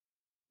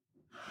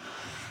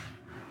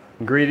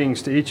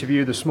Greetings to each of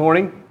you this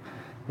morning.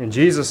 In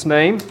Jesus'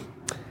 name,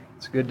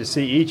 it's good to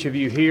see each of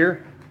you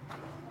here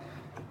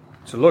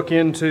to look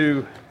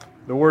into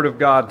the Word of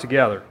God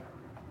together.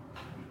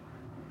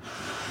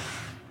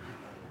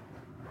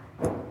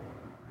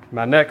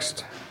 My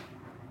next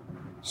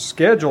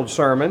scheduled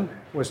sermon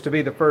was to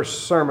be the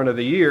first sermon of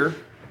the year,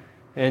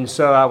 and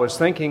so I was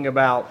thinking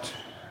about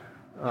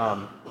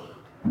a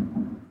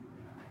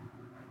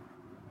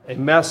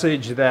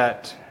message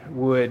that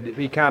would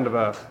be kind of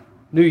a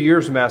New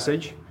Year's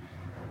message,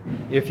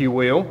 if you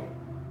will.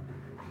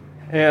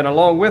 And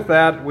along with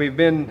that,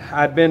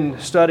 I'd been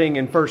studying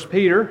in 1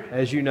 Peter,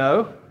 as you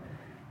know,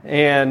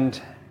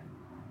 and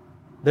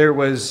there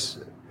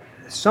was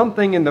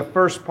something in the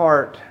first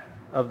part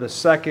of the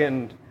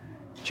second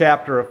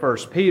chapter of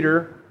 1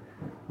 Peter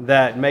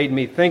that made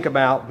me think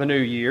about the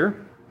new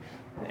year.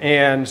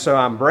 And so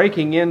I'm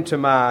breaking into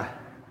my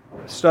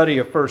study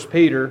of 1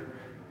 Peter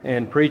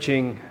and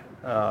preaching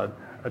a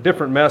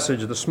different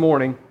message this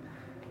morning.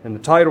 And the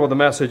title of the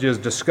message is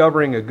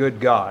Discovering a Good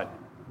God.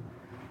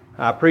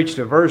 I preached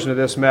a version of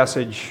this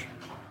message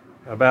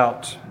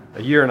about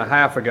a year and a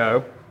half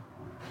ago,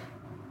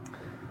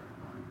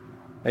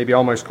 maybe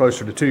almost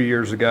closer to 2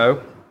 years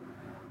ago.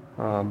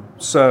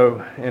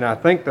 And I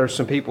think there's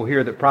some people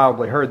here that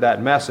probably heard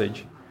that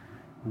message.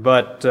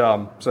 But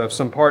so if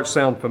some parts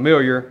sound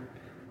familiar,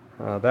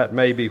 that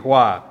may be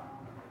why.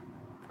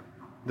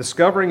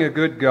 Discovering a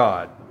good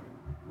God.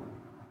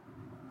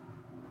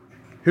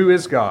 Who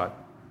is God?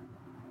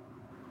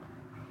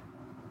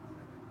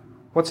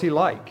 What's He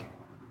like?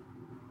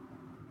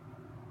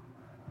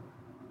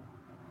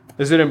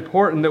 Is it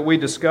important that we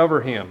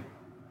discover Him?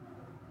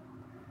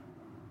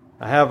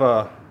 I have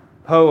a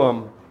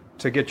poem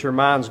to get your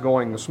minds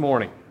going this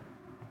morning.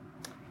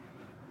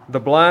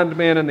 The Blind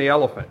Man and the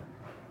Elephant.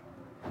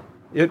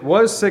 It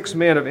was 6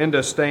 men of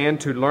Indostan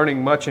to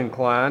learning much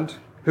inclined,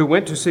 who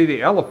went to see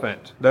the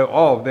elephant, though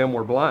all of them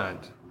were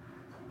blind,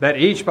 that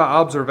each by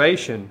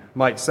observation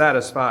might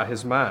satisfy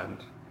his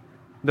mind.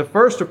 The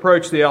first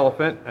approached the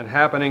elephant, and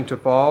happening to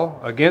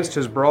fall against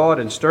his broad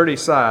and sturdy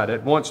side,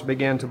 at once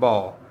began to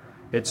bawl.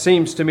 It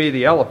seems to me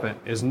the elephant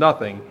is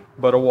nothing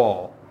but a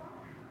wall.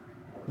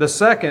 The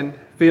second,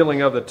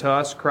 feeling of the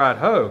tusk, cried,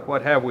 Ho,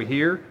 what have we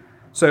here?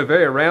 So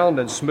very round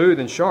and smooth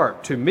and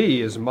sharp, to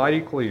me is mighty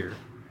clear.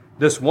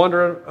 This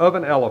wonder of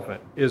an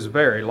elephant is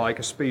very like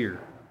a spear.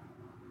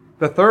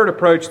 The third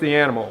approached the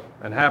animal,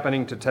 and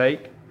happening to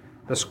take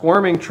the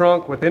squirming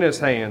trunk within his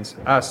hands,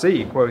 I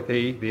see, quoth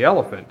he, the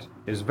elephant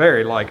is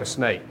very like a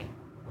snake.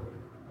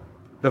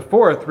 The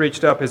fourth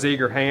reached up his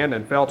eager hand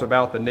and felt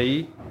about the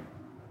knee.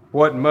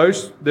 What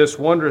most this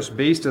wondrous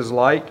beast is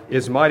like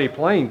is mighty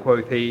plain,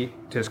 quoth he.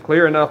 'Tis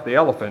clear enough the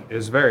elephant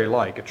is very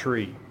like a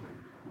tree.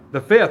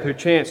 The fifth, who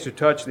chanced to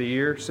touch the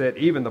ear, said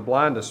even the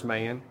blindest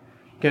man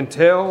can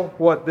tell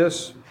what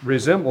this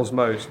resembles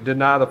most,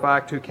 deny the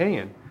fact who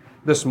can.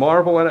 This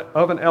marvel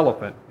of an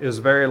elephant is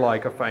very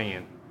like a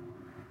fan.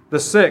 The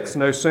sixth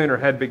no sooner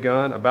had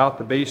begun about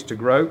the beast to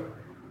grope,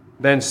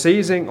 than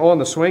seizing on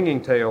the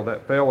swinging tail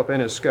that fell within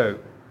his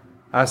scope,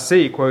 I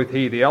see, quoth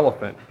he, the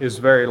elephant is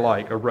very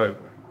like a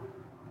rope.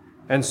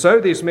 And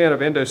so these men of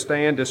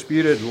Indostan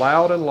disputed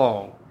loud and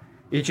long,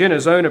 each in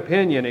his own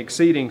opinion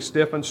exceeding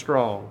stiff and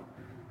strong,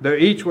 though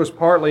each was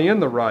partly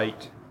in the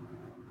right,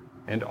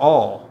 and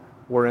all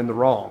were in the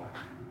wrong.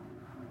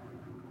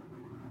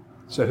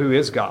 So who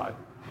is God?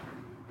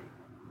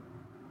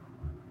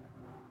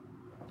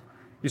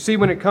 You see,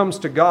 when it comes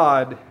to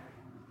God,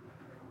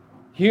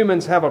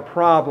 humans have a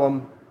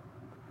problem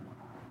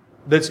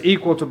that's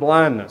equal to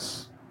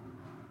blindness.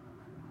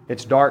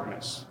 It's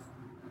darkness.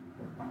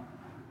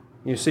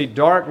 You see,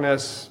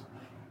 darkness,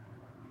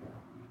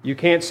 you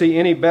can't see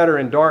any better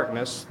in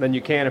darkness than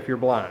you can if you're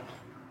blind.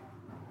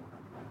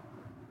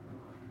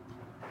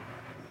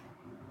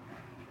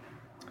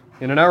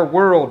 And in our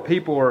world,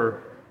 people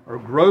are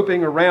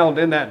groping around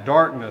in that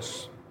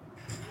darkness,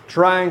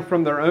 trying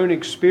from their own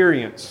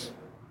experience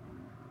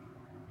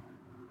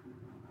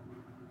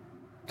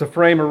to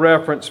frame a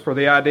reference for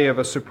the idea of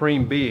a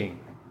supreme being.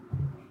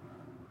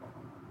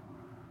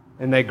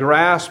 And they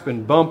grasp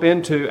and bump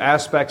into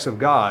aspects of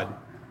God.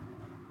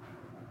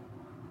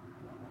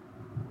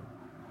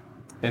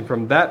 And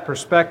from that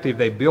perspective,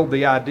 they build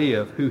the idea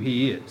of who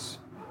He is.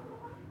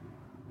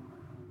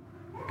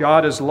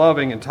 God is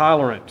loving and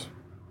tolerant.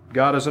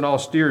 God is an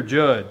austere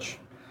judge.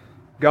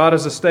 God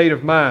is a state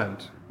of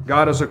mind.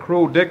 God is a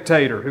cruel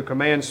dictator who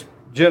commands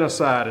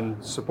genocide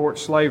and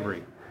supports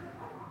slavery.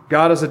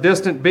 God is a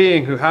distant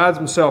being who hides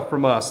Himself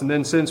from us and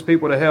then sends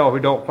people to hell who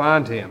don't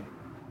find Him.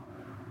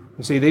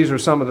 You see, these are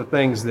some of the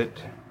things that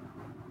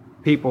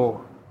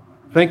people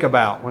think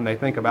about when they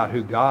think about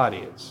who God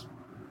is.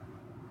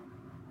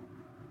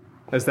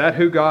 Is that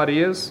who God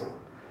is?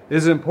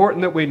 Is it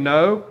important that we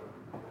know?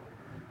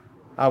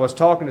 I was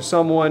talking to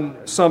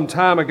someone some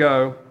time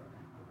ago,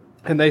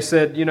 and they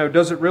said,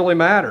 does it really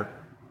matter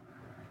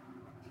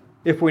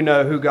if we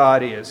know who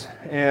God is?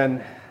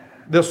 And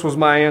this was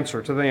my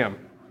answer to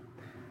them.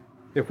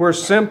 If we're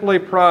simply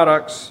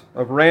products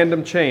of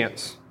random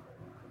chance,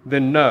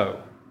 then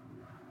no.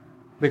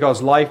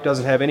 because life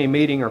doesn't have any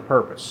meaning or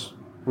purpose.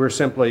 We're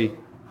simply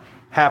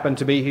happen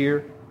to be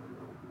here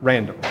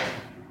randomly.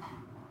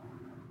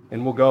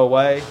 And we'll go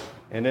away,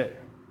 and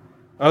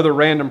other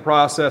random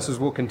processes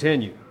will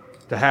continue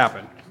to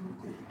happen.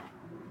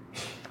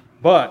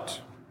 But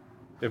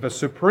if a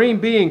supreme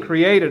being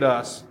created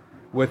us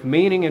with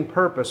meaning and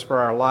purpose for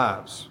our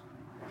lives,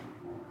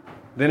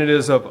 then it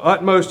is of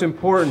utmost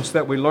importance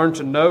that we learn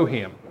to know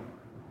Him.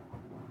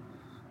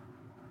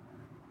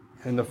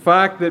 And the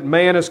fact that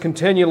man is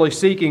continually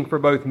seeking for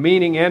both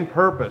meaning and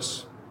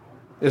purpose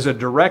is a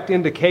direct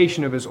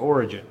indication of his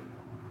origin,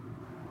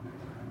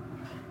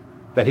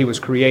 that he was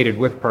created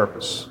with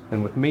purpose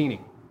and with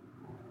meaning.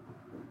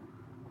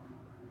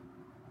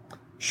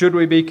 Should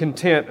we be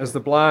content, as the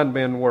blind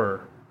men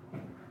were,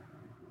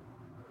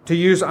 to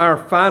use our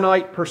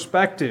finite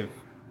perspective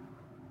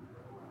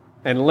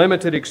and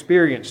limited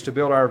experience to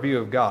build our view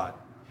of God?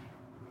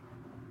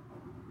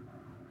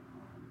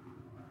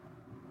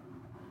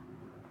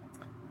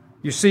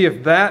 You see,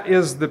 if that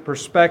is the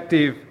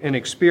perspective and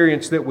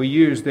experience that we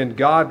use, then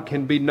God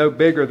can be no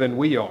bigger than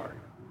we are.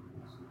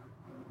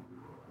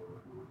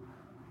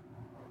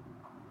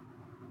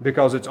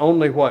 Because it's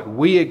only what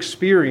we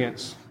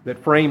experience that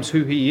frames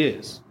who He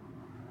is.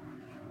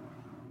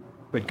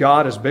 But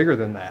God is bigger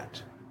than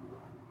that.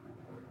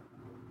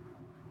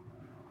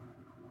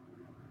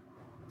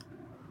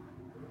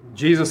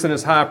 Jesus in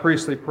His high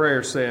priestly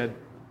prayer said,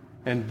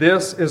 "And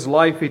this is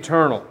life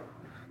eternal,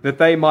 that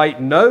they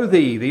might know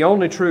Thee, the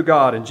only true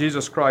God, and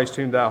Jesus Christ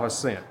whom Thou hast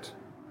sent."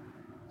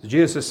 So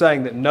Jesus is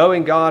saying that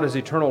knowing God is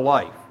eternal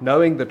life.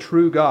 Knowing the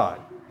true God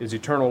is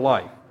eternal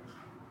life.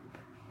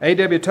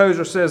 A.W.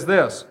 Tozer says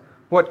this,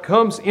 "What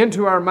comes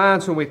into our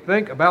minds when we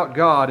think about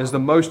God is the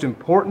most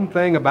important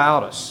thing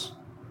about us."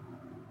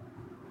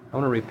 I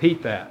want to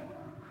repeat that.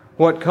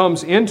 What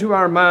comes into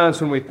our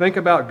minds when we think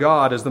about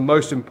God is the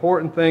most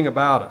important thing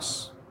about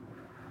us.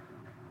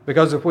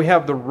 Because if we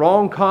have the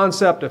wrong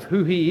concept of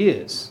who He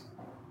is,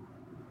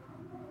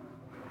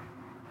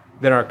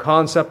 then our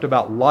concept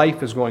about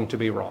life is going to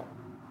be wrong.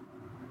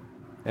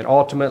 And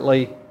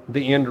ultimately,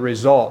 the end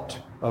result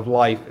of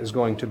life is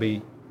going to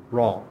be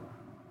wrong.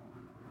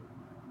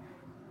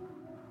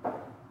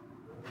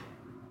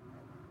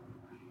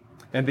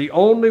 And the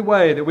only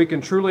way that we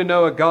can truly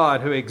know a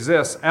God who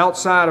exists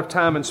outside of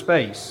time and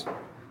space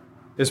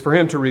is for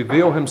Him to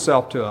reveal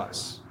Himself to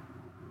us.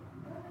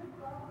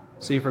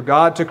 See, for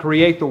God to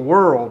create the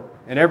world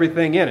and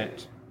everything in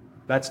it,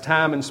 that's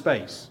time and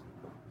space.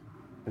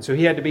 And so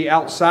He had to be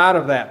outside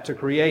of that to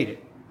create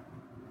it.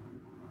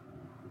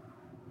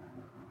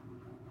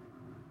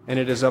 And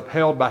it is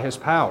upheld by His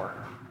power.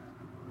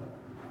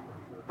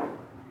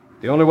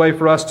 The only way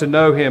for us to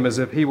know Him is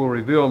if He will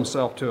reveal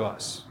Himself to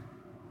us.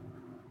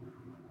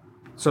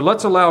 So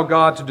let's allow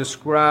God to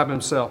describe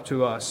Himself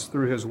to us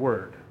through His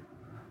Word.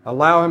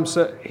 Allow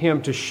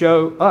Him to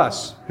show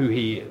us who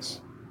He is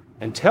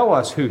and tell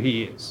us who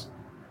He is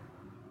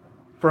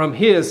from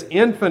His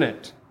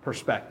infinite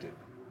perspective.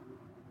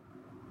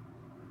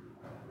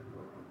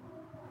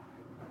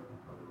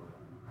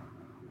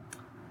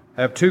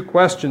 I have two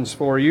questions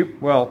for you.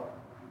 Well,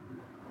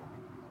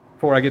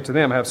 before I get to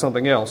them, I have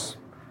something else.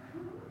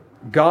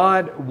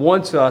 God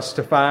wants us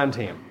to find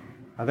Him.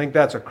 I think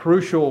that's a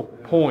crucial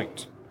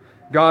point.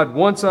 God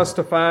wants us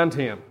to find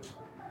Him.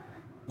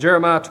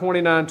 Jeremiah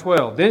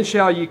 29:12. "Then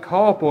shall ye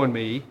call upon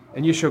me,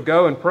 and ye shall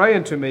go and pray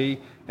unto me,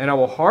 and I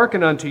will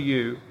hearken unto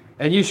you,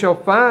 and ye shall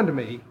find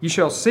me. Ye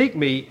shall seek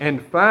me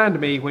and find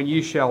me when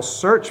ye shall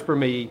search for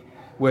me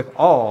with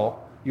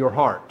all your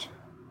heart."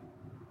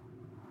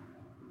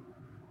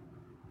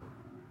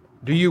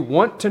 Do you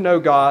want to know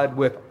God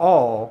with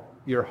all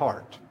your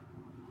heart?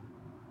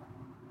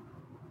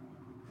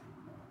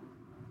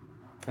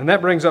 And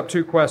that brings up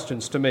two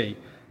questions to me.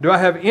 Do I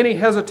have any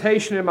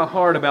hesitation in my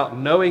heart about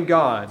knowing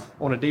God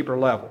on a deeper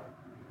level?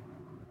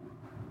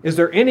 Is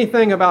there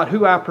anything about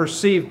who I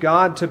perceive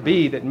God to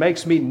be that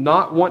makes me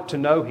not want to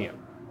know Him,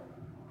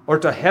 or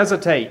to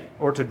hesitate,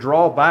 or to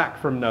draw back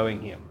from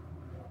knowing Him?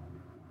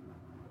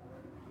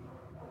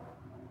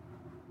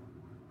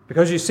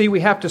 Because you see,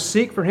 we have to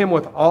seek for Him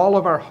with all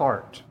of our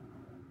heart.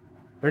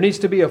 There needs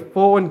to be a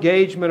full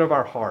engagement of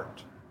our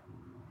heart.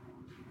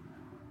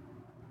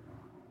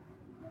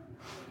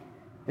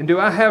 And do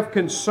I have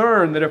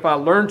concern that if I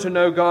learn to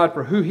know God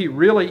for who He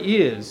really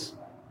is,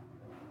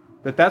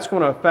 that that's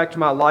going to affect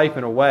my life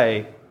in a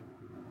way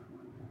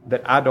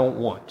that I don't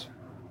want,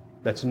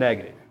 that's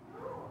negative?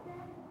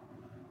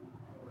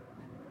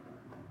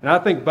 And I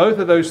think both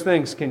of those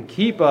things can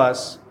keep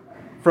us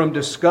from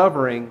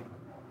discovering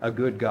a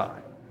good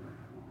God.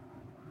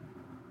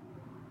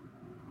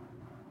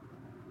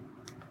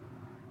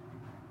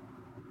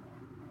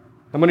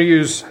 I'm going to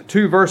use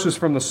two verses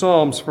from the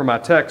Psalms for my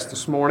text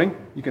this morning.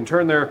 You can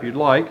turn there if you'd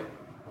like.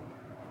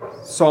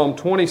 Psalm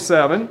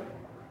 27.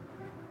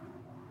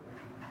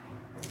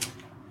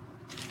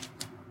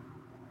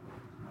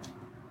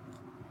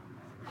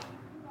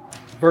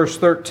 Verse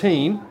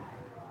 13.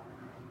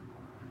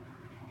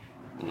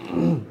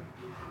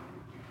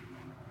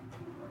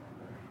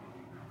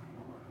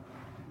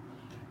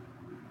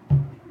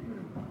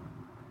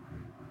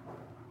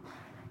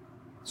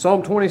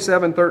 Psalm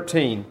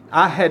 27:13,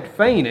 I had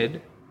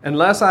fainted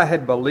unless I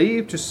had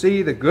believed to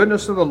see the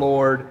goodness of the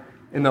Lord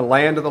in the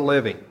land of the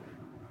living.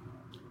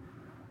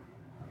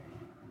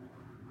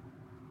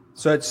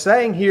 So it's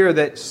saying here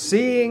that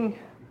seeing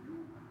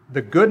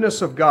the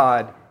goodness of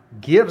God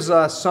gives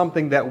us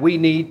something that we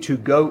need to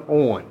go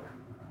on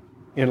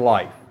in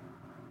life.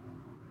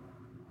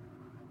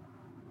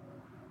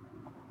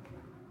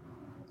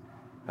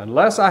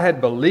 Unless I had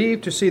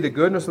believed to see the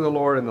goodness of the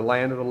Lord in the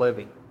land of the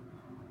living.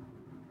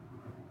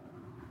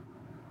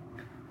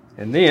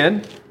 And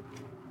then,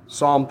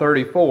 Psalm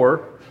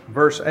 34,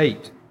 verse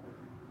 8.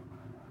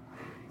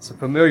 It's a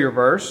familiar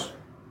verse.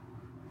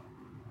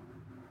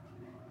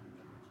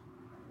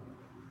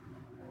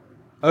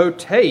 O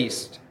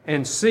taste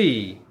and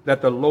see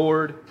that the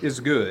Lord is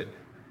good.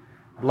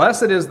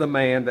 Blessed is the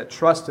man that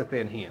trusteth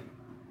in him.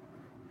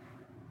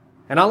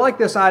 And I like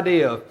this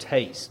idea of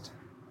taste,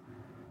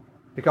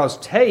 because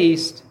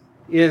taste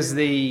is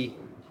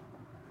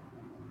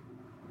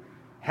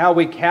how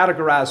we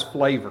categorize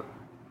flavor.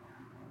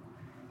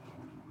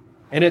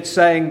 And it's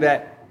saying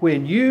that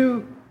when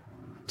you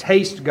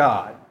taste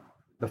God,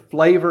 the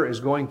flavor is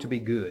going to be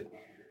good.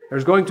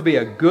 There's going to be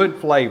a good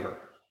flavor.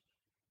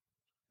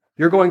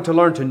 You're going to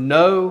learn to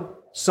know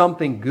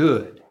something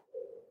good.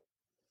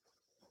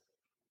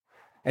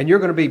 And you're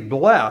going to be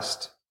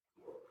blessed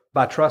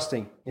by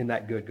trusting in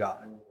that good God.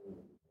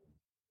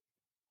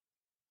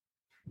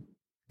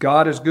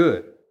 God is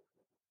good.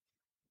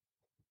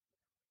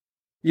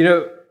 You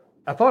know,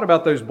 I thought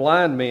about those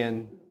blind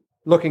men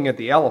looking at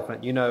the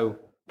elephant. You know,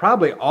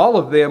 probably all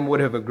of them would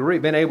have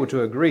been able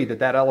to agree that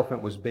that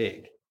elephant was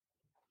big,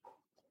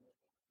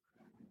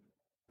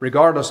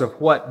 regardless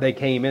of what they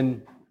came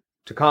into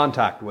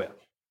contact with.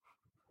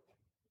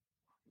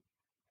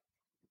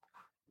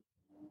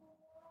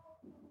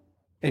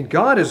 And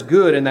God is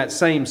good in that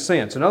same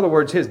sense. In other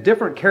words, His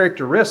different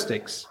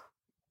characteristics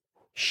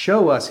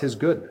show us His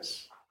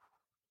goodness.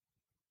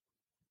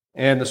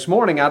 And this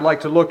morning I'd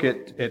like to look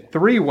at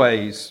three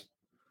ways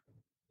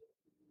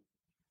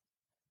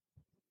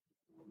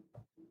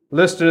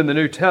listed in the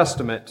New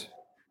Testament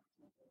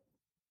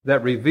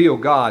that reveal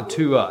God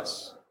to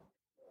us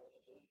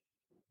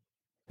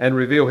and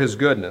reveal His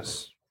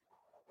goodness.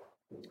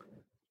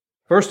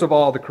 First of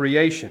all, the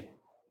creation.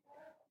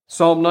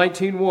 Psalm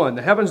 19:1,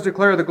 the heavens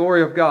declare the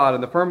glory of God,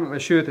 and the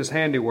firmament sheweth His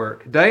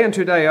handiwork. Day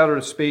unto day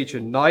uttereth speech,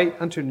 and night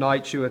unto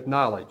night sheweth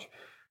knowledge.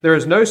 There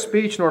is no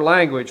speech nor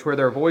language where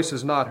their voice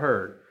is not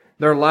heard.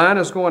 Their line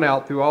is going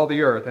out through all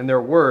the earth, and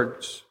their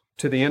words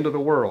to the end of the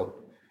world.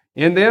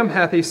 In them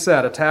hath He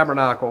set a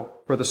tabernacle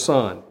for the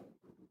sun.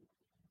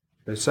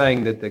 They're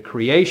saying that the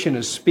creation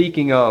is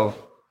speaking of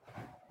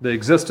the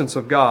existence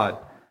of God.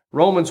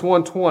 Romans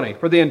 1:20,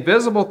 for the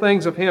invisible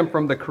things of Him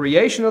from the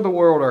creation of the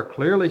world are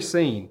clearly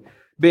seen,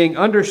 being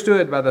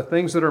understood by the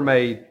things that are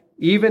made,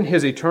 even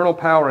His eternal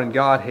power and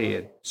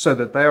Godhead, so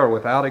that they are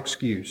without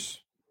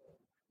excuse.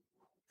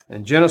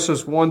 And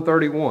Genesis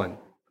 1:31,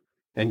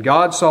 and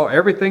God saw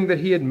everything that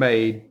He had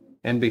made,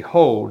 and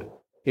behold,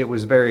 it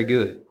was very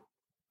good.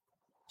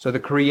 So the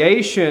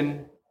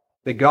creation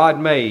that God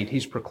made,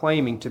 He's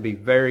proclaiming to be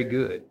very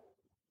good.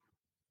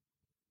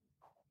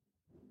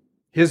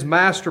 His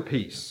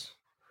masterpiece,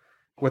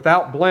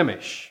 without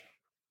blemish.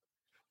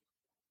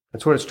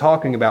 That's what it's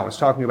talking about. It's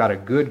talking about a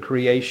good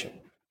creation,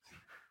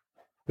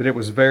 that it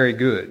was very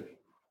good.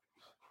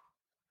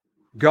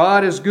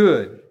 God is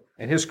good,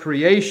 and His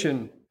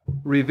creation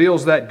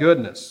reveals that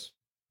goodness.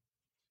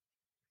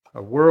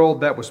 A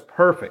world that was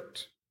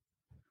perfect,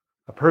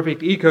 a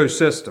perfect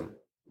ecosystem,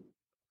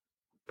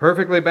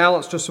 perfectly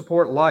balanced to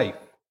support life,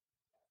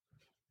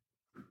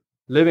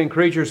 living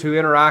creatures who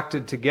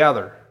interacted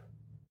together,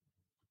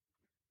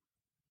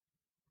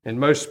 and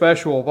most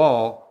special of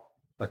all,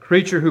 a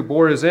creature who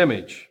bore His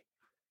image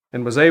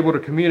and was able to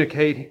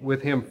communicate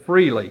with Him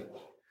freely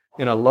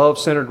in a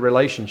love-centered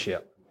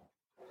relationship.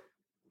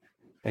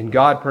 And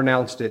God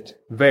pronounced it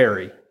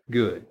very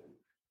good.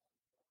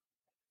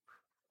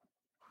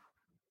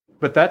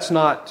 But that's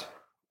not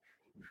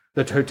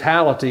the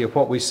totality of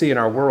what we see in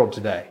our world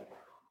today,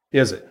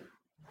 is it?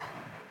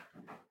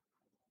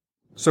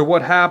 So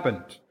what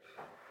happened?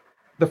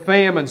 The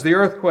famines, the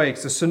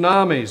earthquakes, the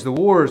tsunamis, the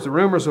wars, the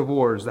rumors of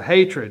wars, the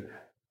hatred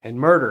and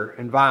murder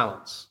and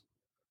violence.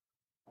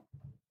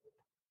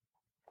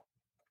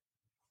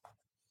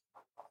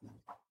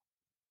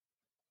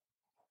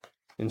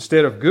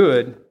 Instead of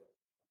good,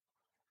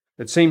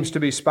 it seems to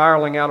be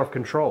spiraling out of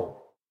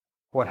control.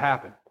 What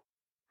happened?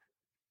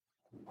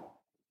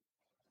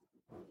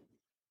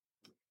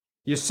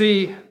 You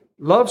see,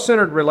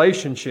 love-centered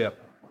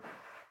relationship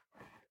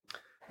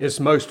is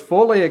most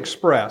fully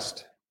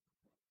expressed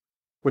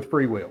with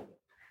free will.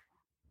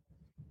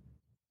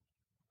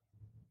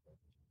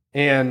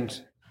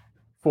 And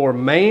for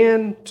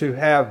man to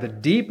have the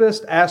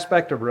deepest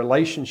aspect of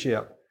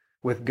relationship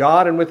with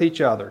God and with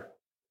each other,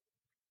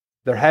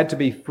 there had to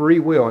be free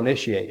will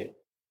initiated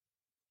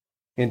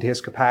into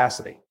his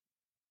capacity.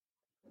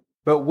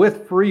 But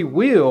with free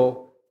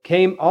will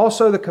came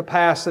also the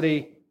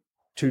capacity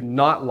to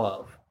not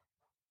love.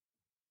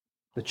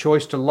 the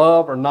choice to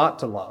love or not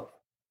to love.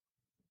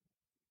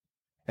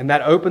 And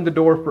that opened the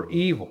door for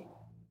evil.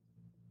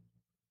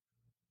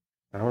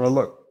 I want to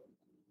look.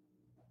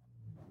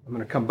 I'm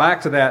going to come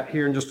back to that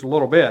here in just a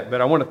little bit,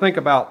 but I want to think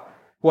about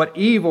what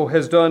evil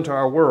has done to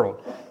our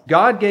world.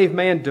 God gave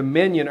man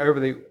dominion over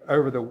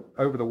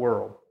the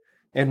world.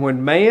 And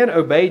when man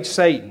obeyed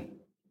Satan,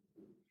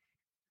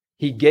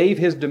 he gave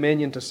his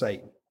dominion to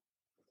Satan.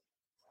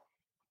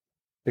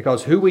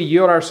 Because who we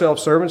yield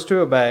ourselves servants to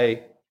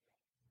obey,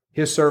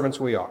 his servants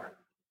we are.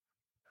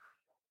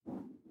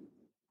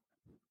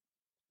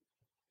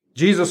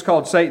 Jesus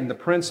called Satan the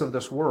prince of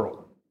this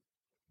world.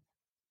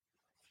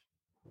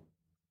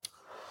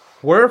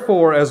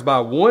 Wherefore, as by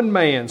one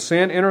man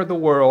sin entered the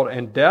world,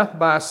 and death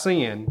by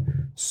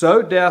sin,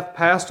 so death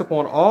passed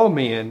upon all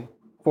men,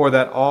 for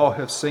that all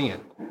have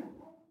sinned.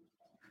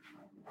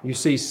 You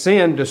see,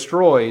 sin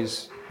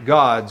destroys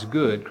God's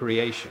good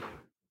creation.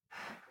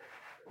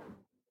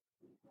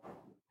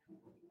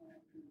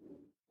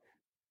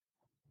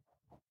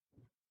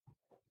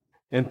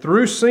 And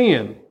through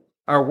sin,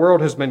 our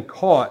world has been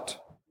caught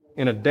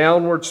in a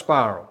downward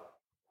spiral.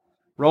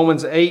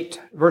 Romans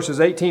 8, verses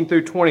 18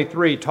 through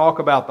 23 talk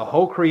about the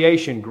whole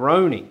creation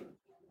groaning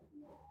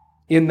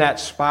in that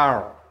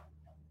spiral,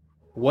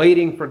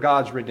 waiting for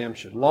God's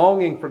redemption,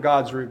 longing for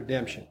God's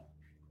redemption.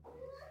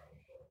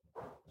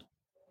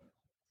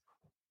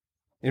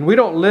 And we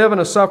don't live in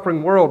a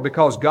suffering world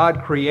because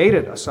God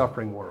created a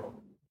suffering world.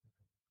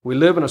 We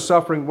live in a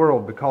suffering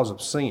world because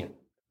of sin.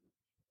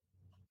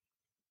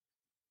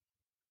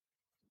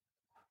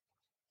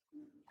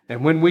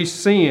 And when we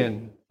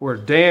sin, we're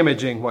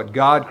damaging what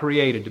God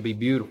created to be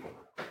beautiful.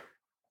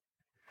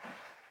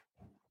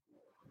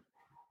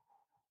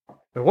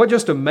 But what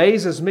just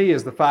amazes me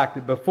is the fact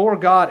that before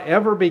God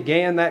ever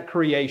began that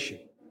creation,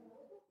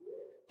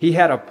 He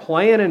had a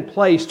plan in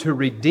place to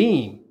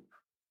redeem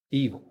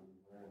evil.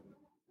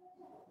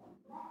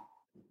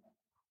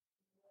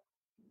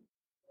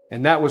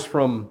 And that was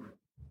from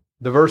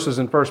the verses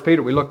in 1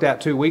 Peter we looked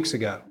at 2 weeks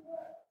ago.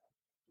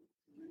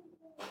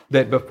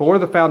 That before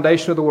the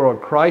foundation of the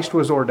world, Christ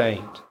was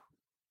ordained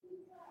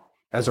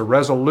as a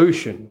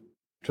resolution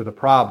to the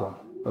problem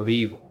of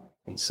evil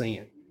and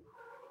sin.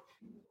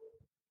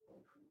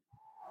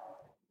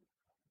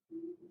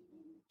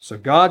 So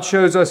God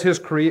shows us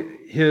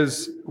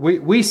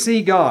we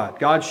see God.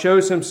 God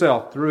shows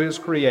Himself through His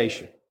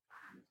creation.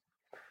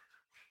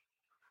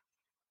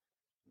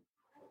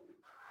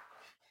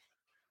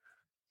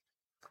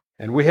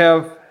 And we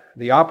have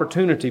the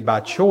opportunity by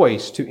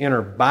choice to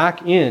enter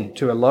back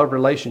into a love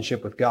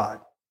relationship with God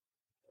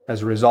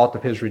as a result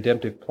of His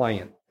redemptive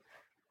plan.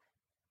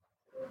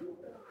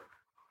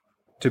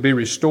 To be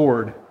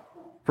restored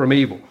from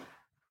evil.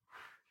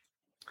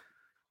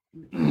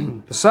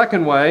 The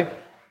second way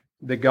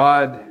that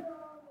God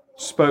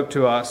spoke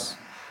to us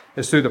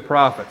is through the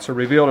prophets, or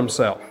revealed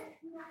Himself.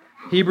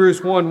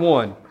 Hebrews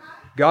 1:1,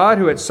 God,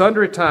 who at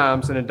sundry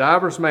times and in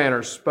divers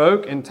manners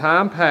spoke in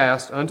time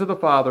past unto the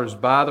fathers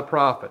by the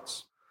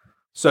prophets.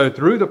 So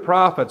through the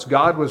prophets,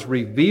 God was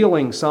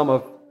revealing some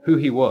of who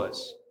He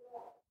was.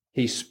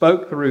 He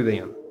spoke through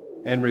them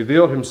and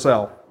revealed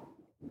Himself.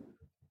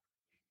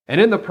 And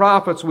in the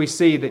prophets, we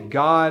see that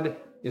God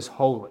is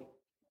holy.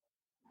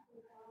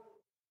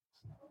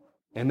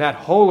 And that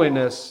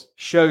holiness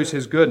shows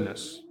His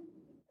goodness.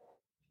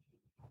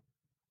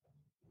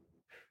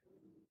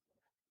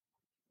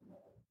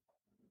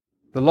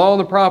 The law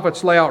and the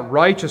prophets lay out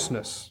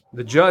righteousness,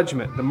 the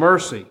judgment, the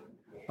mercy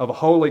of a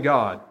holy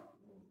God.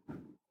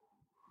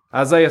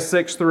 Isaiah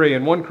 6:3,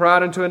 and one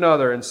cried unto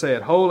another and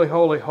said, Holy,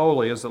 holy,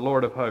 holy is the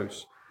Lord of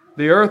hosts.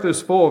 The earth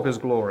is full of His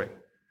glory.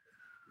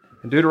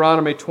 In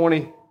Deuteronomy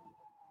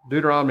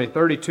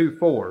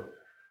 32:4,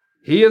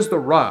 He is the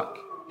rock,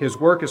 His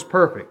work is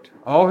perfect,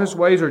 all His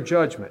ways are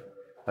judgment,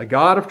 a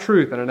God of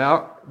truth and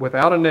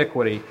without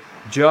iniquity,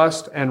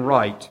 just and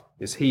right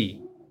is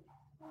He.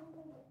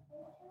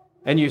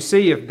 And you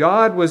see, if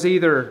God was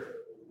either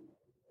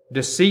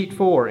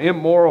deceitful or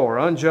immoral or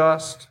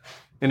unjust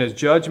in His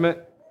judgment,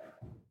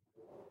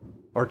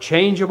 or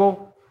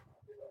changeable,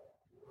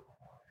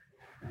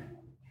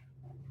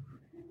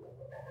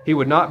 He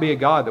would not be a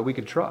God that we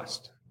could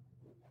trust.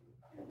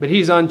 But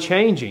He's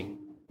unchanging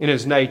in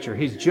His nature.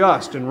 He's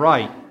just and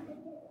right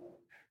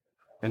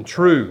and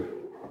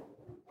true.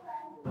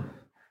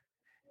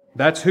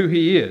 That's who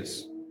He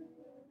is.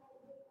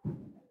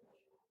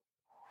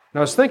 Now, I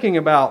was thinking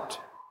about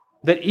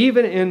that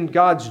even in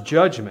God's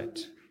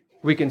judgment,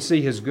 we can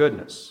see His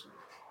goodness.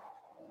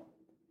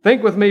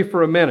 Think with me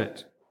for a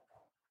minute.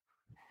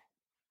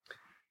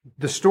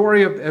 As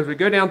we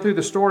go down through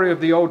the story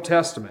of the Old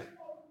Testament,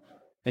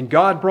 and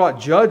God brought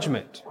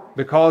judgment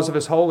because of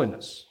His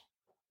holiness.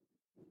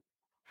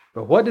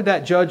 But what did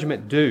that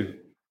judgment do?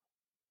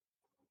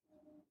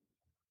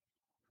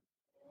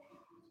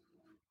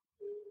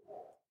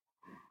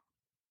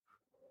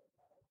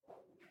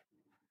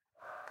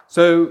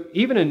 So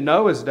even in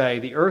Noah's day,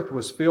 the earth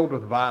was filled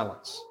with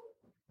violence.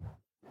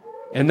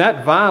 And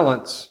that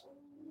violence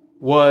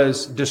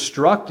was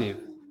destructive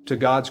to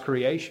God's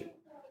creation.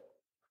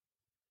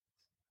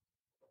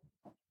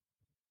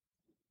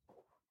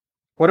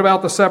 What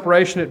about the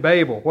separation at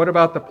Babel? What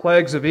about the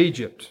plagues of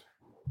Egypt?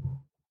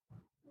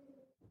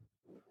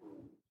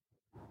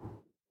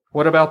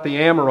 What about the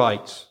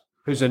Amorites,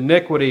 whose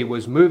iniquity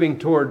was moving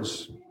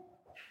towards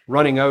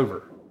running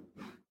over?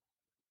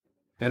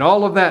 And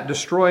all of that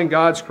destroying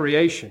God's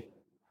creation.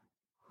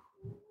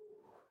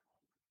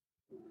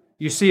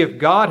 You see, if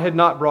God had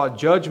not brought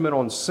judgment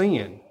on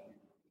sin,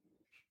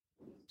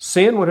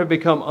 sin would have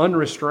become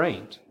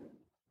unrestrained,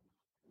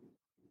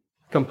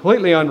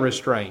 completely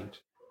unrestrained,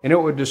 and it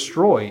would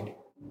have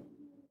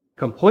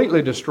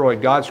completely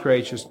destroyed God's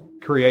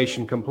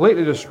creation,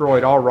 completely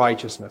destroyed all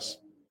righteousness,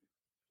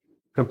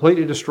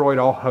 completely destroyed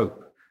all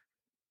hope.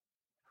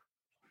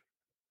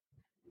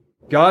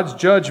 God's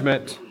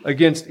judgment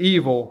against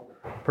evil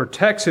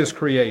protects His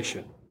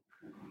creation,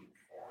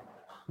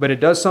 but it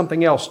does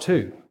something else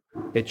too.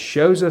 It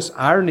shows us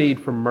our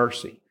need for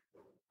mercy.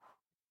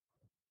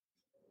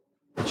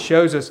 It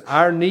shows us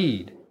our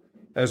need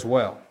as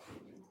well.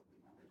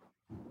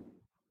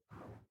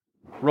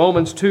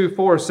 Romans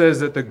 2:4 says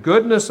that the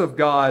goodness of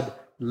God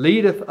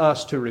leadeth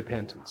us to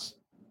repentance.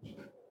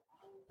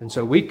 And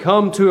so we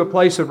come to a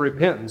place of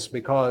repentance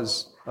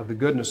because of the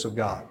goodness of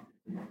God.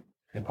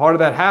 And part of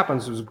that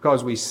happens is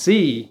because we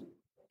see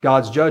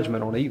God's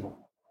judgment on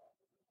evil.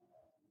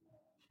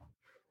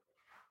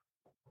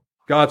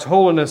 God's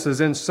holiness is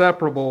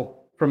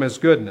inseparable from His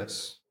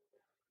goodness.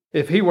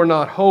 If He were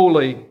not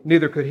holy,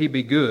 neither could He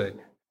be good.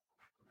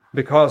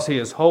 Because He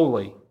is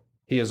holy,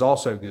 He is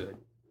also good.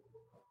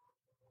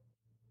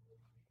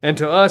 And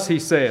to us He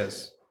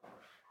says,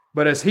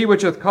 "But as He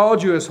which hath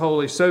called you is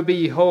holy, so be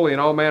ye holy in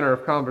all manner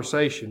of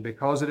conversation,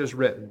 because it is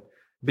written,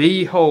 Be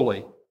ye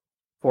holy,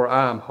 for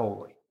I am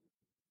holy."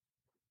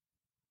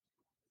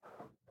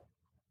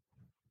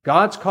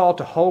 God's call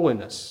to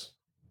holiness,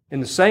 in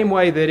the same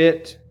way that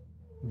it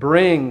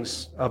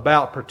brings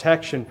about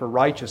protection for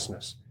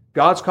righteousness,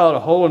 God's call to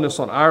holiness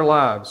on our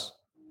lives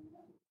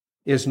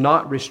is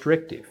not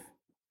restrictive,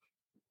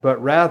 but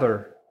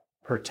rather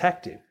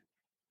protective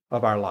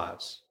of our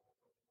lives.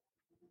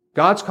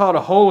 God's call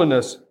to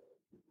holiness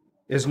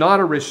is not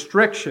a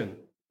restriction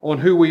on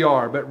who we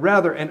are, but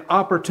rather an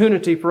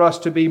opportunity for us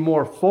to be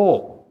more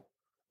full,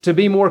 to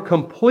be more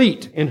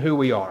complete in who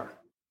we are,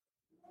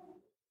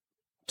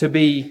 to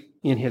be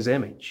in His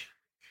image,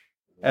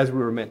 as we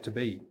were meant to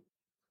be,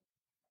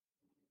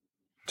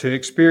 to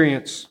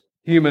experience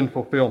human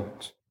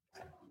fulfillment.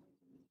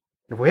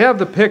 If we have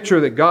the picture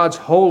that God's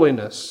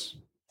holiness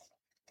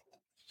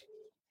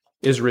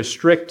is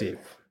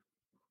restrictive,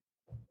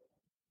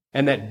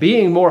 and that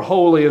being more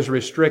holy is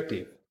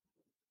restrictive,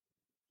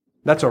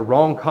 that's a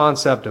wrong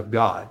concept of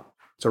God.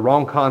 It's a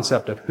wrong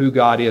concept of who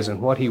God is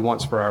and what He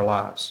wants for our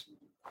lives.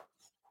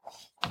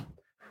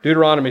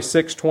 Deuteronomy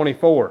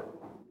 6:24.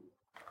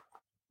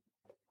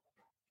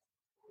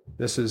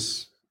 This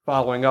is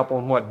following up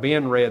on what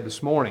Ben read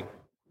this morning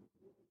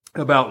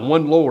about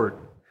one Lord.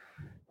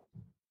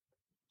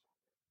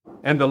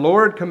 "And the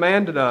Lord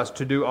commanded us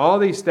to do all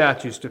these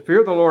statutes, to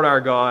fear the Lord our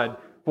God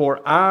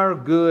for our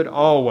good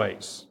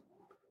always,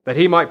 that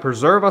He might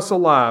preserve us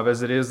alive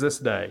as it is this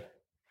day."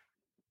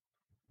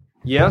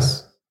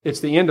 Yes, it's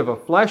the end of a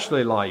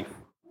fleshly life,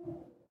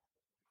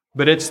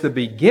 but it's the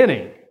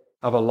beginning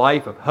of a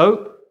life of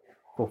hope,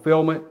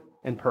 fulfillment,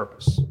 and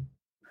purpose.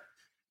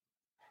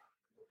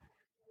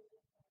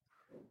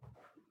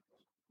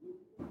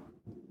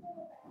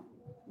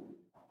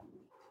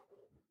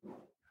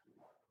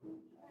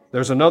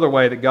 There's another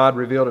way that God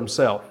revealed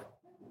Himself,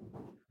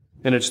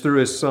 and it's through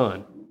His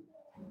Son.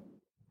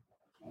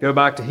 Go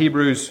back to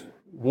Hebrews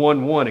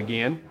 1:1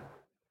 again.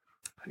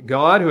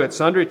 "God, who at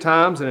sundry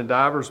times and in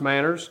divers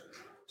manners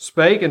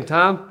spake in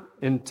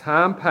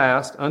time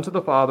past unto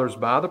the fathers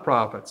by the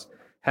prophets,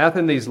 hath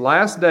in these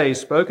last days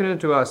spoken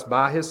unto us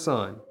by His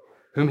Son,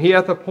 whom He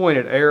hath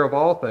appointed heir of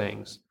all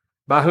things,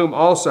 by whom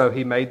also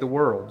He made the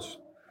worlds,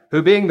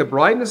 who being the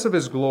brightness of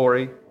His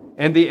glory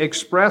and the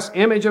express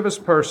image of His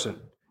person,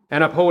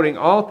 and upholding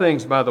all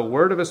things by the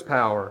word of His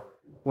power,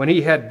 when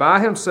He had by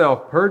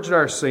Himself purged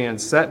our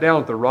sins, sat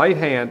down at the right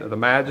hand of the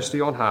Majesty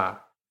on high."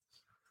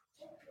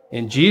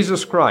 In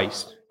Jesus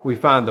Christ, we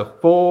find the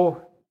full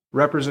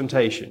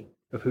representation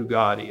of who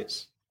God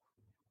is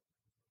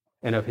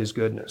and of His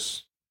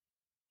goodness.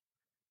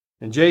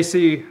 In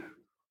J.C.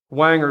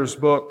 Wanger's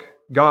book,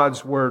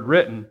 God's Word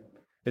Written,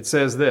 it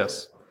says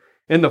this: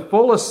 "In the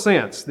fullest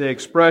sense, the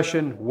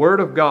expression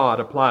Word of God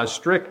applies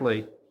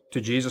strictly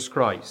to Jesus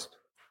Christ,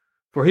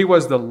 for He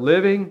was the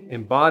living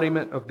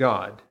embodiment of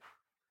God.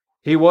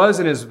 He was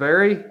in His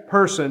very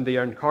person the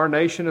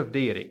incarnation of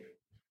deity.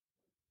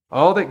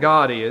 All that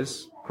God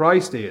is,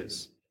 Christ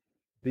is.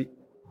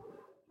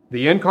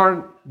 The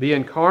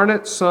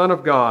incarnate Son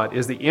of God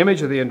is the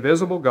image of the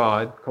invisible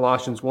God,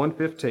 Colossians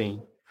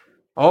 1:15.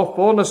 All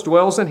fullness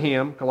dwells in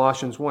Him,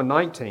 Colossians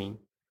 1:19.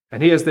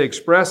 And He is the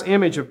express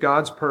image of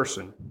God's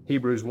person,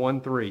 Hebrews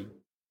 1:3.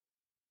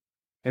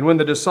 And when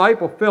the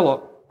disciple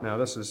Philip," now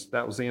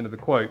that was the end of the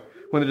quote,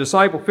 "when the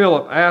disciple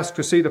Philip asked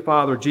to see the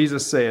Father,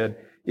 Jesus said,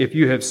 'If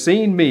you have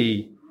seen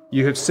me,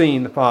 you have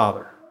seen the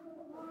Father.'"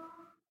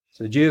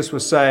 So Jesus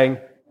was saying,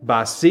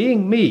 By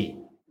seeing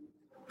me,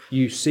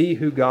 you see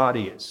who God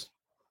is.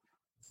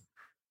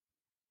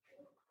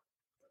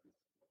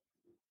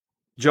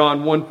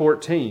 John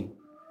 1:14,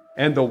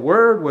 and the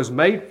Word was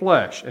made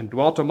flesh and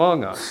dwelt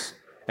among us,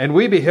 and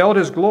we beheld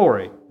his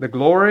glory, the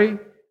glory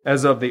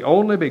as of the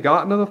only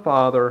begotten of the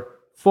Father,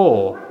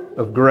 full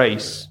of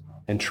grace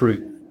and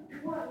truth.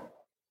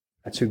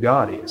 That's who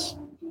God is.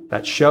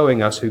 That's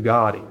showing us who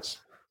God is,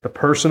 the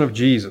person of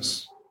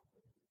Jesus.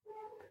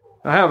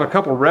 I have a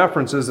couple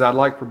references that I'd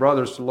like for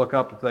brothers to look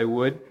up if they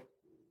would.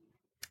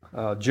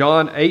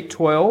 John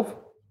 8:12,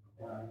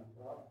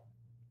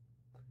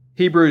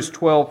 Hebrews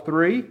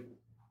 12:3,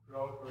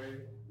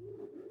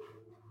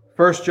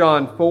 1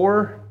 John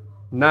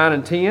 4:9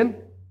 and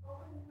 10,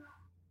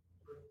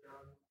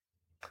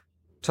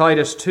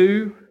 Titus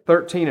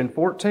 2:13 and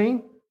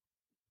 14,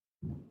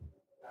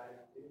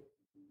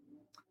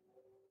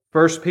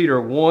 1 Peter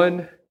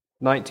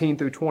 1:19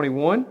 through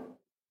 21,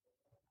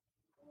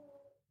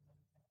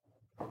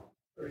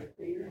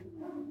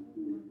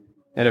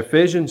 and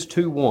Ephesians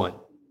 2:1.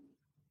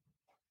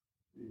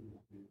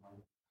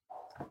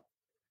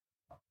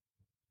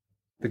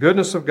 The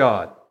goodness of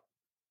God.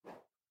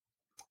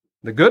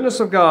 The goodness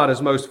of God is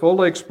most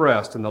fully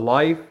expressed in the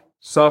life,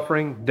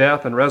 suffering,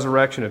 death, and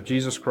resurrection of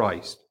Jesus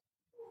Christ.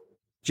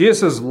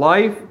 Jesus'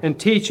 life and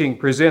teaching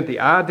present the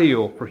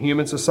ideal for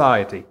human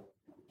society.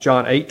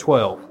 John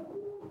 8:12.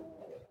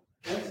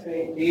 Then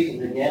spake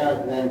Jesus again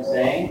unto them,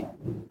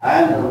 saying, I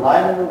am the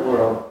light of the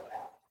world.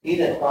 He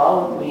that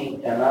followeth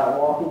me shall not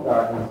walk in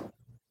darkness,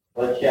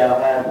 but shall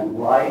have the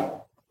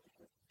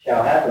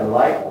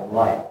light of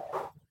life.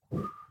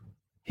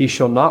 He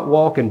shall not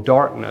walk in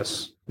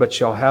darkness, but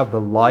shall have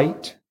the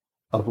light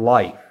of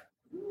life,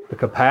 the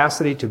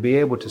capacity to be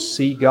able to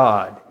see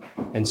God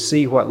and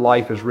see what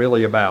life is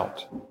really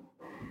about.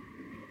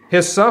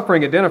 His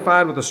suffering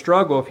identified with the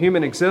struggle of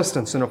human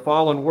existence in a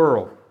fallen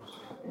world.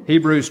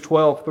 Hebrews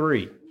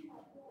 12:3.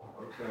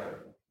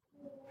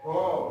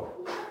 Paul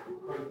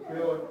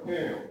fulfilled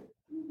him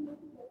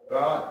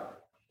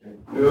that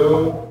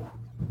until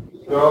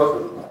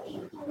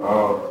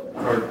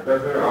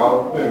confessing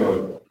our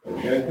sins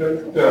against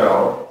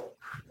himself,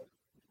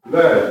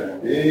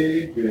 lest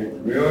he be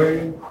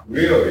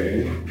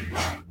really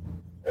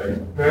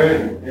and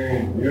pain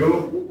in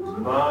you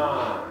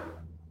mind.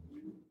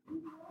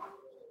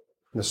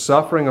 The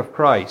suffering of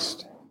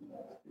Christ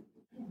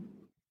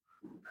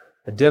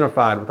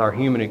identified with our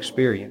human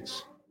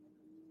experience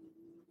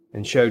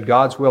and showed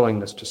God's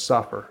willingness to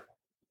suffer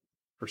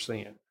for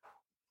sin.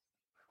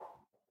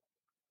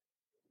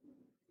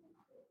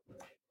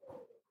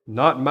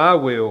 Not my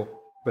will,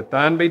 but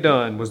thine be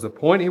done was the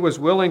point he was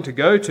willing to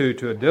go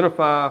to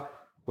identify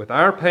with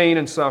our pain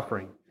and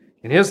suffering.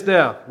 In his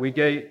death,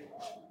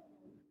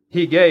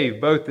 he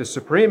gave both the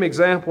supreme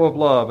example of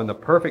love and the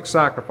perfect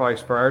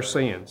sacrifice for our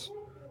sins.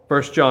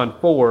 1 John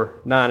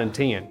 4:9 and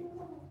 10.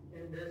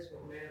 In this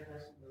was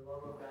manifested the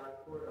love of God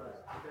toward us,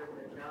 because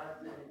that God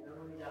sent his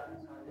only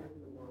begotten Son into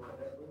the world,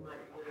 that we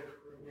might live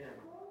through him.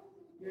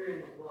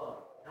 Herein is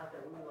love, not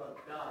that we love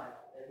God,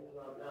 that he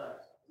loved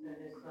us, sent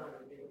his Son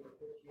to be a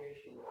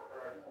propitiation for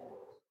our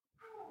sins.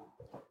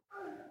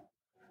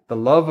 The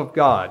love of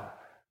God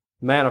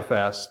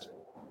manifest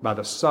by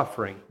the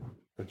suffering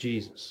of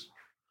Jesus.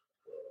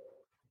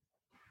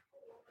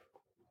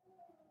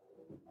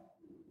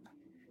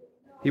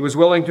 He was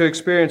willing to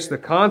experience the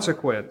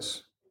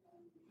consequence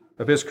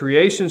of his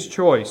creation's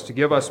choice to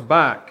give us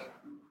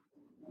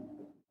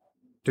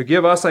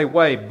a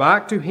way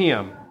back to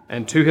him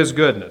and to his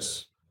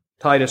goodness.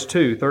 Titus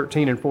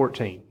 2:13 and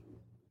 14.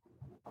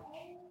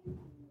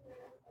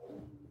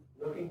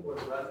 Looking for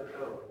the blessed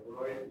hope, the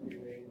glorious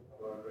coming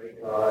of our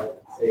great God,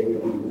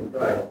 Savior Jesus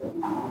Christ.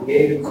 He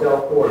gave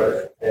himself for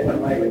us, that he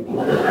might redeem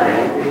us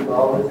and save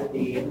all his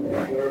deeds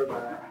and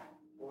purify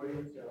for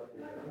himself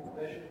his own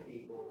special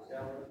people,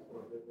 zealous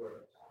for good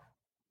works.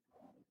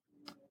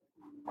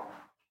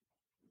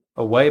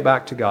 A way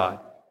back to God.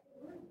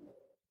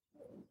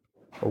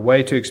 A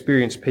way to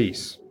experience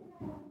peace.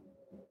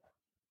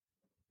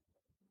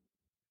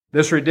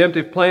 This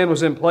redemptive plan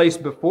was in place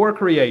before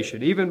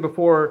creation. Even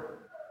before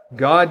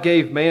God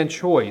gave man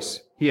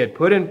choice, he had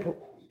put in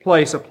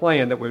place a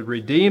plan that would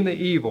redeem the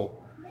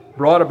evil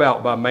brought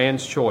about by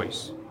man's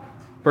choice.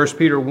 1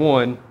 Peter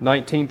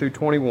 1:19 through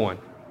 21.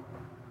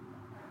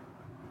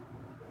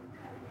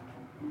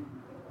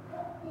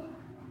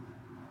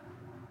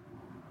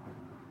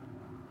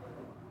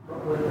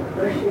 With the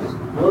precious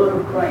blood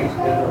of Christ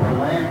as of the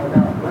Lamb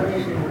without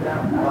blemish and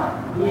without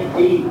spot, he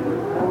indeed was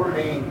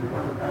foreordained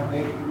before the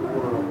foundation of the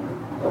world,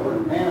 but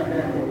was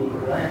manifested in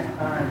these last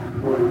times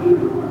for you,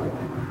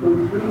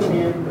 who through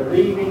him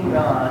believe in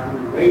God, who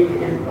raised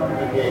him from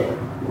the dead,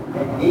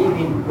 and gave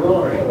him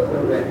glory,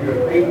 so that your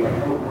faith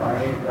and hope are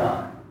in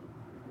God.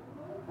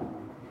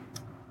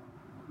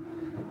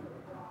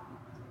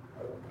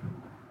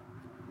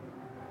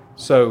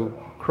 So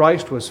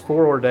Christ was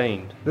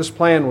foreordained. This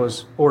plan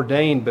was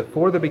ordained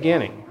before the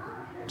beginning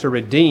to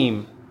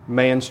redeem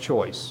man's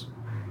choice.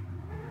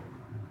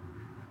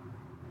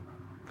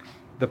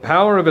 The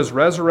power of his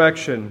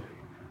resurrection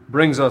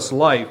brings us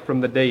life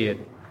from the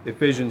dead.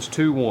 Ephesians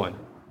 2:1.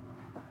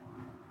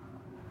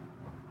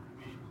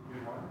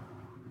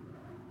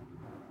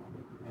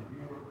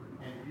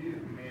 And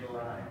you made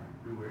alive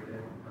who were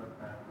dead in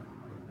trespasses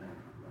and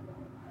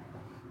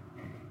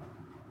sins.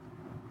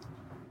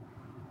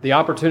 The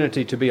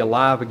opportunity to be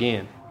alive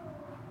again,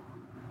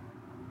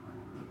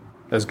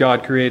 as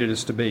God created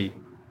us to be.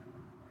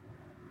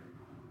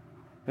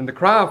 And the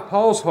cry of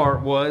Paul's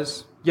heart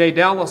was, "Yea,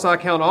 doubtless I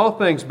count all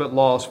things but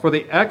loss for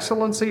the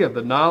excellency of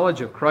the knowledge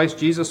of Christ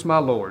Jesus my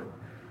Lord,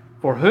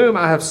 for whom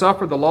I have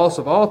suffered the loss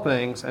of all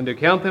things, and to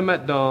count them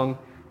at dung,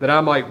 that I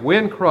might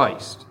win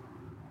Christ,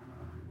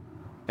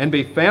 and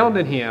be found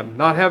in him,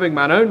 not having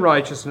mine own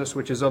righteousness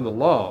which is of the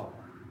law,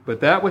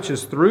 but that which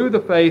is through the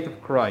faith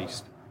of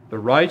Christ, the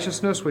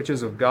righteousness which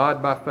is of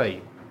God by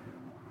faith,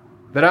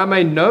 that I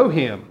may know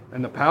him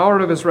and the power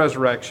of his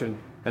resurrection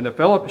and the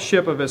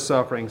fellowship of his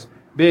sufferings,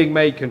 being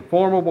made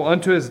conformable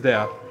unto his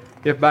death,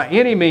 if by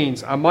any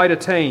means I might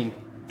attain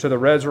to the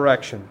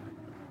resurrection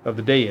of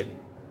the dead."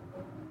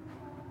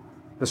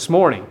 This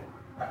morning,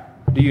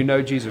 do you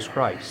know Jesus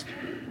Christ?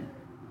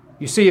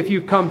 You see, if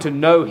you've come to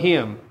know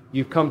him,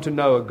 you've come to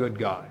know a good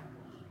God.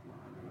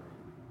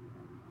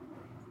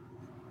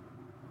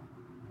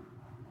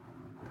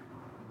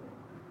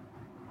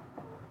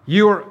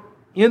 You are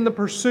in the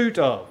pursuit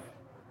of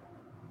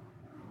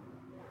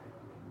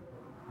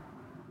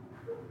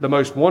the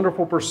most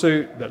wonderful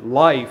pursuit that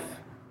life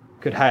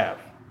could have,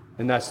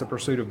 and that's the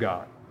pursuit of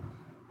God.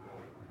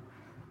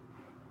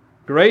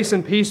 Grace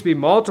and peace be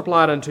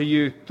multiplied unto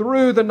you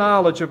through the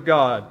knowledge of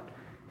God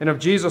and of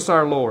Jesus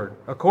our Lord,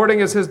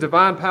 according as his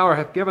divine power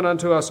hath given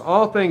unto us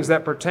all things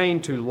that pertain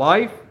to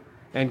life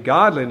and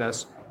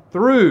godliness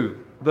through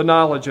the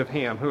knowledge of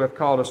him who hath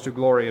called us to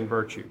glory and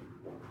virtue,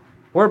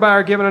 whereby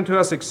are given unto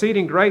us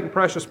exceeding great and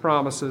precious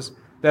promises,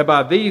 that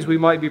by these we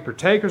might be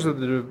partakers of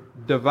the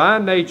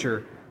divine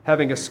nature,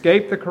 having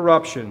escaped the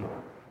corruption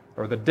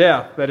or the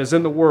death that is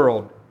in the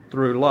world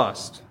through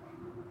lust.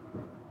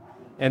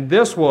 And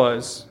this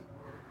was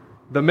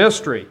the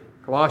mystery,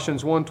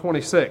 Colossians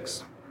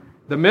 1:26,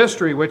 the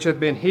mystery which hath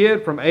been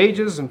hid from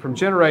ages and from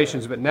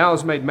generations, but now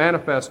is made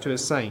manifest to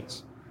his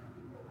saints,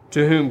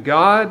 to whom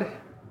God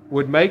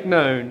would make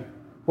known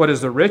what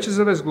is the riches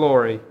of his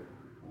glory,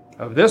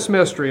 of this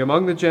mystery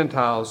among the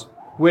Gentiles,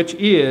 which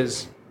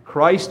is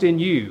Christ in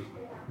you,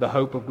 the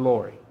hope of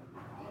glory.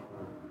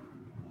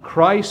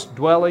 Christ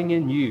dwelling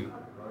in you.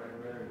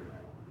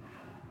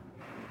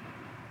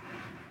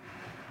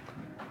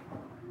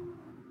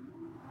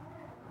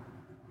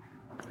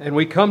 And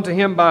we come to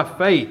him by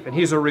faith, and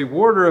he's a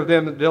rewarder of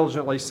them that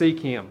diligently seek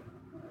him.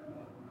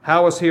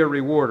 How is he a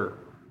rewarder?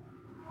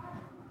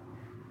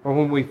 Well,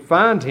 when we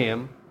find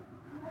him,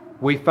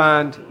 we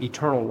find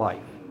eternal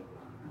life.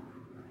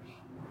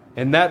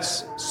 And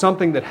that's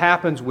something that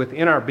happens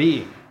within our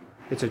being.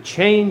 It's a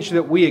change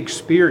that we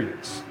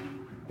experience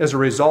as a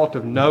result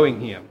of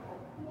knowing him.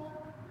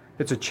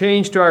 It's a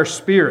change to our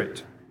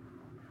spirit.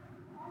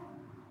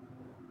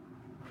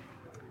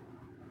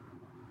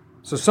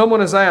 So someone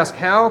has asked,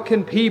 how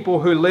can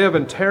people who live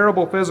in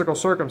terrible physical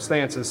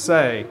circumstances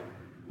say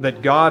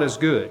that God is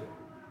good?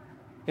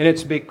 And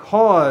it's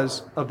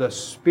because of the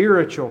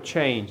spiritual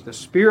change, the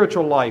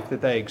spiritual life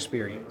that they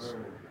experience.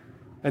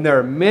 And there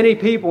are many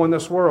people in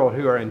this world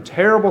who are in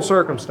terrible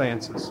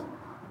circumstances,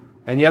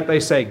 and yet they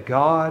say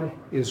God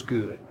is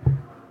good.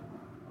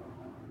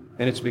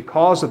 And it's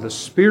because of the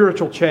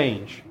spiritual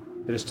change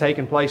that has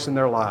taken place in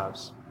their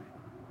lives.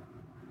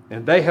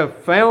 And they have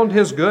found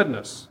his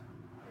goodness.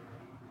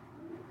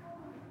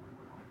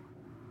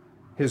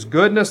 His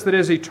goodness that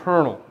is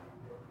eternal.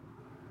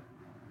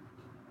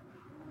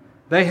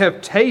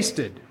 They've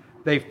tasted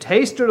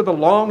of the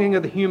longing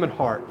of the human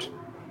heart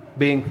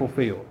being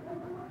fulfilled.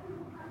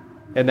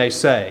 And they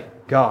say,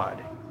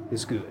 God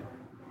is good.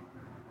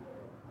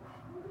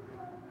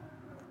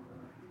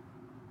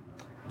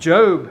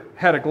 Job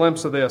had a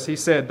glimpse of this. He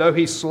said, though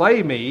he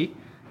slay me,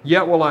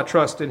 yet will I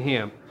trust in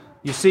him.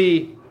 You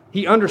see,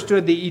 he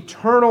understood the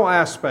eternal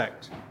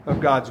aspect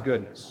of God's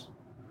goodness.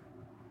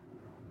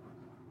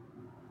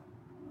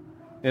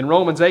 In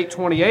Romans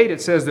 8:28,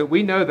 it says that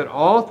we know that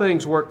all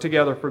things work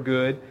together for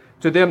good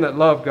to them that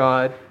love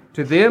God,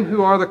 to them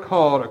who are the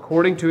called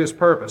according to his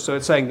purpose. So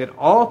it's saying that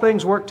all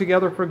things work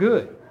together for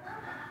good.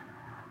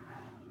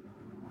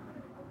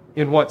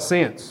 In what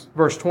sense?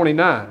 Verse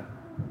 29,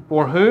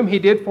 for whom he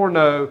did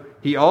foreknow,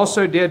 he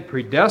also did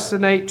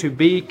predestinate to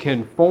be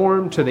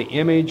conformed to the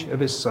image of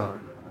his Son.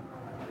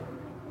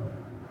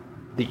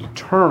 The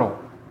eternal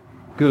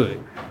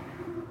good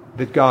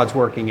that God's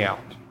working out.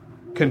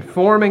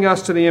 Conforming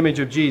us to the image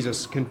of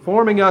Jesus,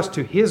 conforming us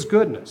to his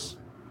goodness.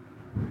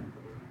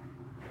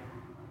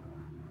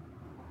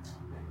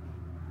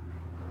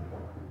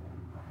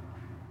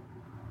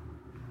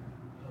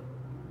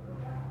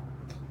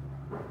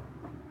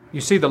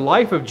 You see, the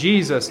life of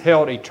Jesus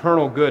held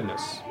eternal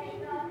goodness.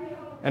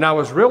 And I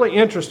was really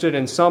interested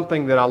in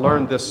something that I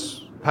learned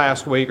this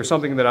past week, or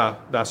something that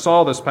I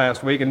saw this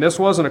past week. And this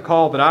wasn't a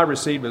call that I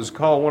received, it was a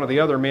call one of the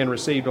other men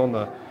received on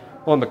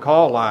the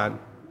call line.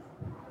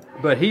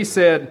 But he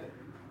said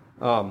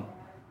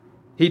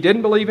he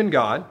didn't believe in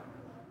God,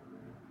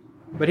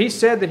 but he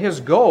said that his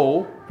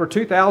goal for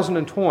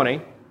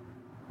 2020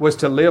 was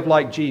to live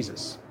like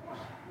Jesus.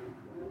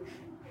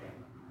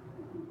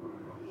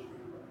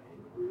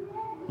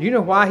 You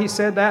know why he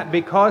said that?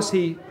 Because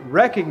he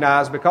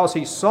recognized, because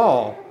he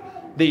saw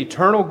the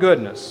eternal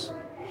goodness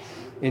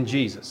in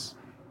Jesus.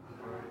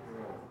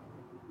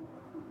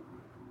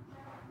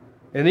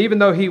 And even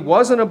though he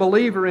wasn't a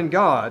believer in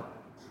God,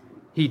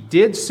 he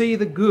did see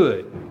the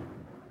good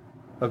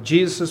of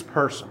Jesus'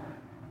 person.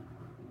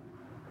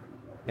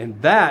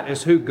 And that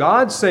is who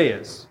God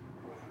says,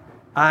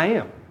 I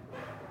am.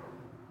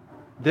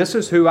 This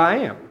is who I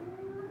am.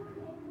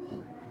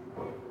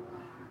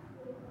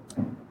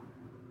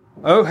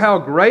 Oh, how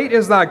great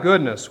is thy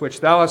goodness, which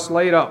thou hast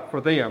laid up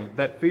for them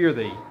that fear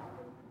thee,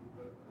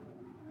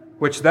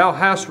 which thou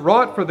hast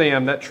wrought for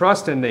them that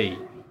trust in thee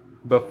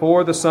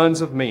before the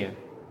sons of men.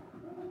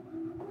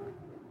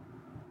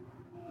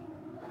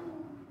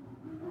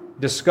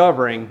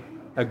 Discovering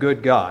a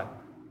good God.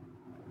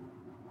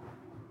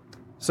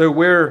 So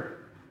we're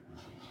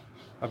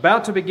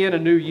about to begin a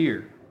new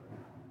year.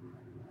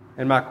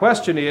 And my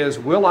question is,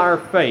 will our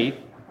faith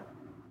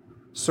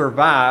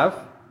survive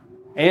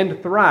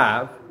and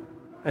thrive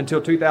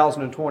until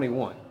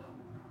 2021?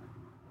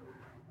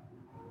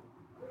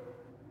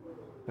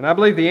 And I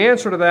believe the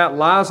answer to that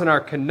lies in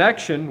our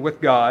connection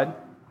with God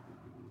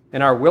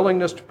and our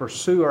willingness to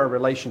pursue our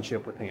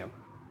relationship with Him.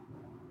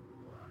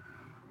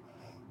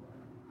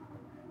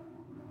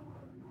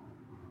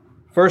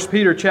 First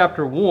Peter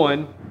chapter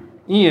 1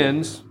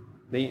 ends,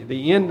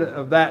 the end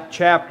of that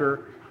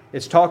chapter,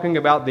 it's talking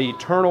about the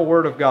eternal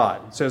Word of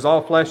God. It says,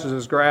 all flesh is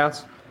as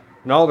grass,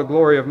 and all the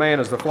glory of man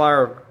is the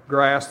flower of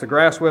grass. The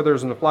grass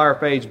withers and the flower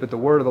fades, but the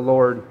word of the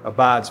Lord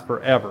abides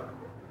forever.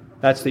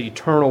 That's the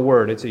eternal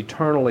Word. It's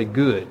eternally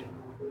good.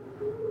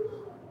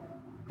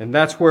 And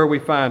that's where we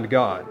find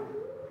God.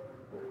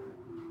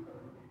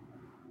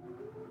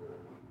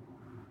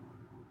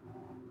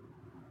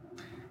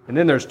 And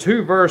then there's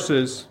two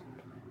verses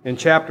in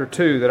chapter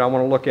 2 that I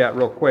want to look at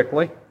real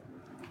quickly.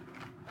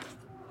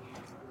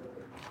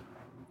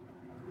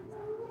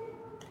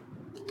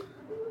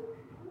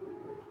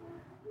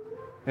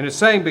 And it's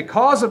saying,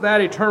 because of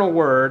that eternal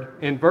Word,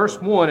 in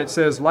verse 1 it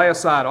says, lay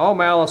aside all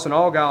malice and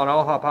all guile and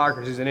all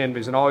hypocrisies and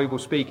envies and all evil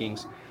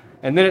speakings.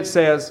 And then it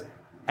says,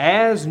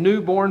 as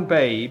newborn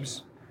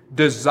babes,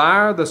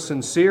 desire the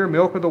sincere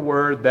milk of the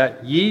Word,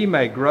 that ye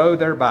may grow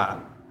thereby.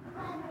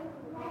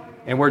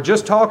 And we're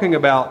just talking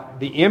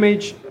about the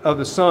image of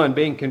the Son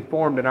being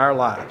conformed in our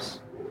lives.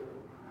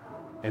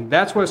 And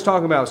that's what it's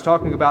talking about. It's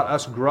talking about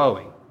us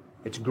growing.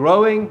 It's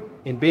growing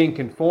in being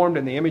conformed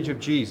in the image of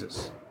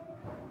Jesus.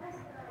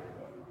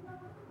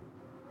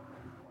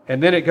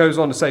 And then it goes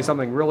on to say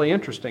something really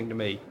interesting to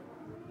me.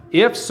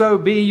 If so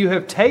be you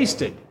have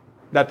tasted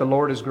that the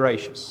Lord is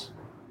gracious.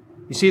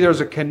 You see, there's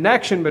a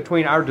connection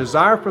between our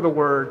desire for the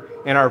Word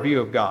and our view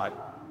of God.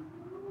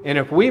 And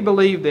if we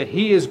believe that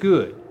He is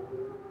good,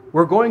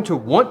 we're going to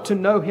want to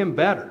know Him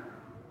better.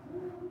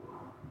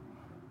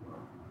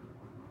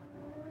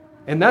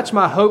 And that's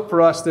my hope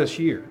for us this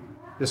year,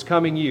 this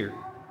coming year.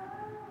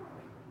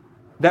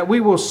 That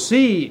we will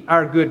see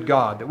our good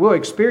God, that we'll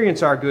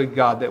experience our good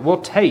God, that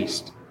we'll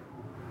taste,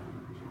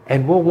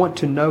 and we'll want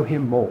to know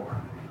Him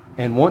more,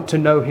 and want to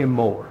know Him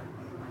more,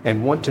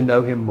 and want to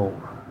know Him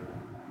more.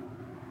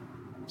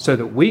 So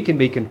that we can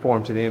be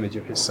conformed to the image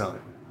of His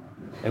Son.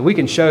 And we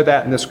can show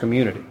that in this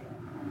community,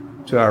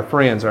 to our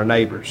friends, our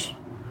neighbors,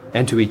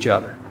 and to each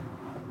other.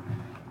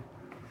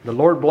 The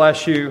Lord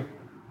bless you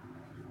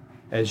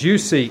as you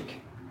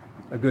seek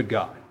a good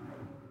God.